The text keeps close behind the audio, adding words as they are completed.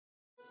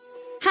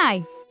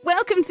Hi,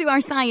 welcome to our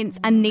Science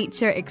and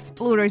Nature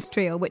Explorers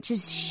Trail, which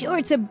is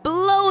sure to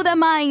blow the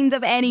mind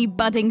of any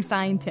budding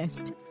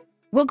scientist.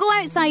 We'll go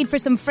outside for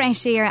some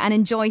fresh air and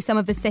enjoy some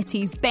of the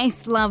city's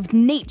best-loved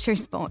nature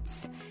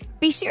spots.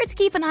 Be sure to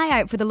keep an eye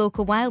out for the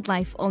local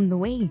wildlife on the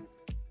way.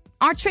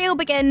 Our trail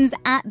begins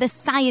at the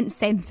Science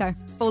Centre,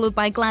 followed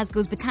by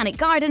Glasgow's Botanic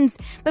Gardens,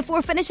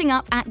 before finishing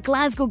up at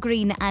Glasgow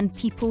Green and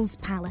People's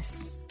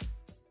Palace.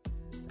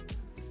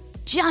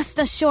 Just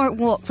a short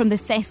walk from the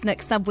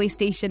Cessnock subway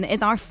station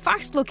is our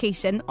first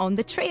location on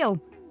the trail,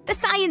 the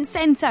Science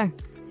Centre.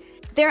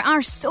 There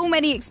are so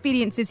many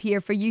experiences here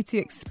for you to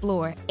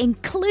explore,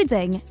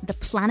 including the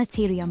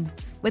planetarium,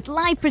 with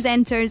live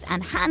presenters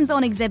and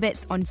hands-on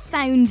exhibits on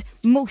sound,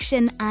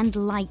 motion and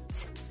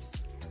light.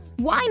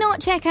 Why not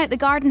check out the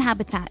garden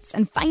habitats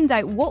and find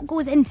out what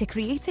goes into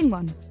creating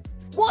one?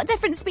 What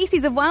different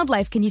species of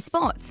wildlife can you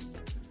spot?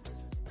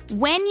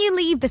 When you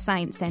leave the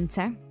Science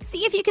Centre,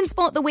 see if you can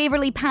spot the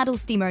Waverley paddle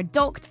steamer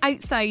docked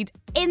outside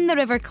in the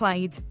River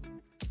Clyde.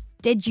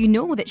 Did you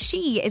know that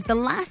she is the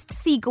last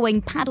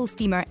seagoing paddle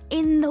steamer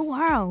in the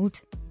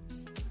world?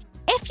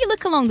 If you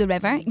look along the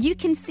river, you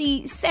can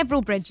see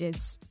several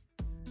bridges.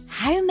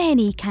 How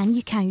many can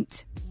you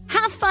count?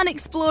 Have fun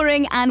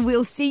exploring and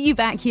we'll see you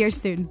back here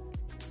soon.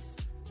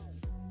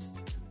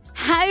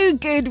 How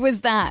good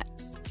was that?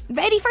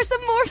 Ready for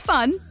some more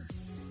fun?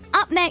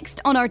 Up next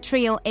on our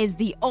trail is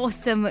the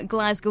awesome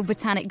Glasgow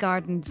Botanic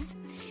Gardens.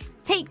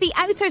 Take the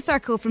outer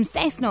circle from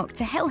Cessnock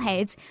to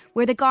Hillhead,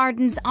 where the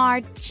gardens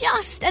are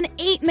just an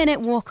 8-minute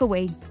walk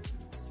away.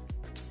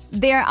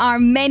 There are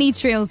many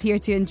trails here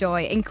to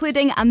enjoy,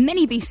 including a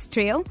mini beast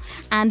trail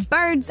and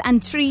birds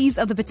and trees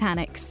of the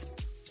botanics.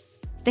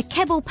 The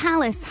Kibble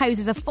Palace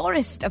houses a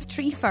forest of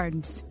tree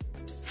ferns.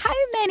 How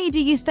many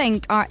do you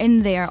think are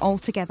in there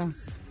altogether?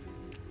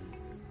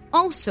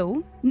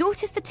 Also,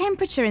 notice the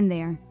temperature in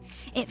there.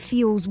 It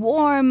feels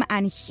warm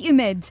and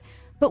humid,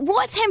 but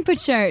what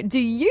temperature do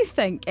you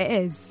think it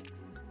is?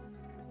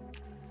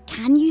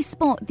 Can you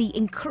spot the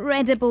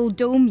incredible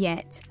dome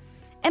yet?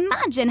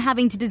 Imagine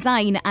having to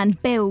design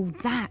and build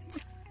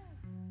that.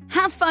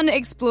 Have fun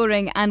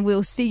exploring and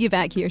we'll see you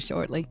back here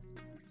shortly.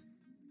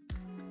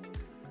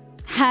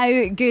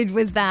 How good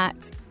was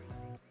that?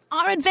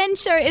 Our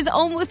adventure is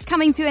almost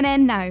coming to an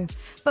end now,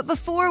 but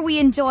before we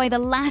enjoy the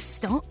last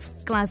stop,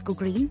 Glasgow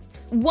Green,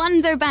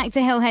 wander back to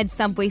Hillhead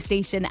subway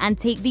station and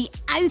take the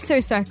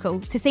outer circle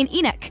to St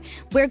Enoch,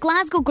 where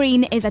Glasgow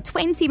Green is a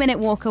 20-minute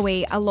walk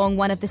away along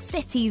one of the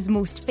city's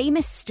most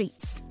famous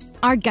streets,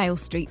 Argyle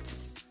Street.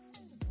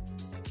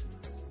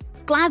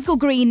 Glasgow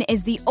Green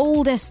is the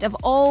oldest of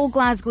all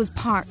Glasgow's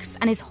parks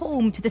and is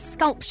home to the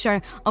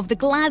sculpture of the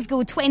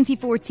Glasgow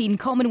 2014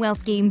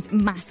 Commonwealth Games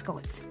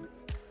mascot.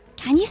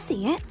 Can you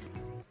see it?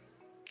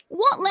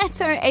 What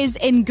letter is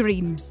in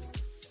green?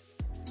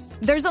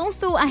 There's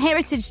also a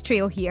heritage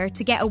trail here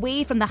to get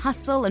away from the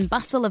hustle and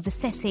bustle of the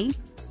city,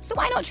 so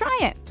why not try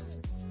it?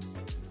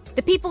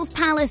 The People's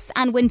Palace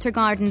and Winter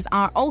Gardens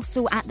are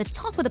also at the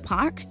top of the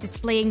park,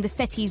 displaying the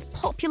city's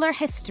popular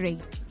history.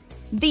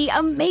 The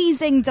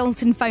amazing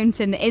Dalton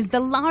Fountain is the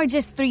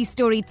largest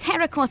 3-storey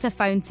terracotta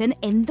fountain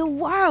in the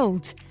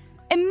world.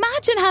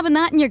 Imagine having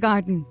that in your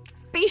garden.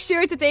 Be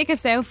sure to take a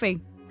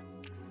selfie.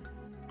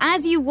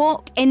 As you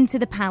walk into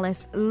the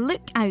palace,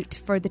 look out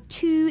for the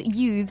 2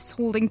 youths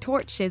holding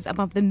torches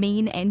above the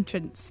main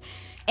entrance.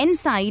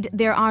 Inside,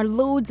 there are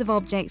loads of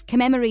objects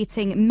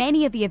commemorating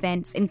many of the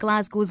events in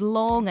Glasgow's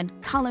long and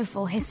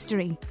colourful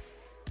history.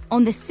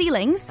 On the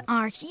ceilings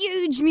are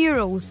huge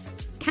murals.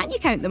 Can you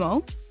count them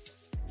all?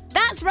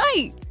 That's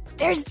right,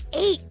 there's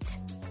 8.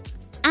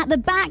 At the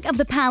back of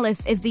the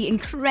palace is the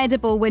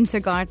incredible Winter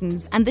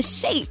Gardens, and the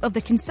shape of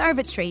the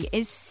conservatory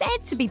is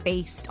said to be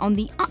based on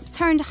the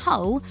upturned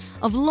hull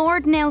of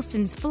Lord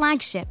Nelson's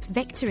flagship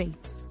Victory.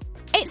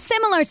 It's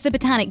similar to the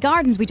Botanic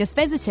Gardens we just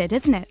visited,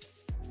 isn't it?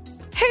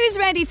 Who's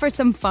ready for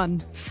some fun?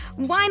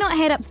 Why not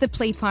head up to the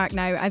play park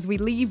now as we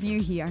leave you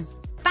here?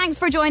 Thanks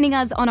for joining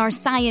us on our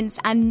Science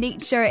and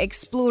Nature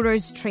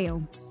Explorers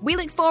Trail. We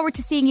look forward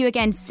to seeing you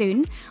again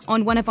soon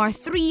on one of our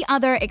 3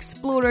 other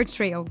Explorer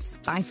Trails.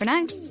 Bye for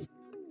now.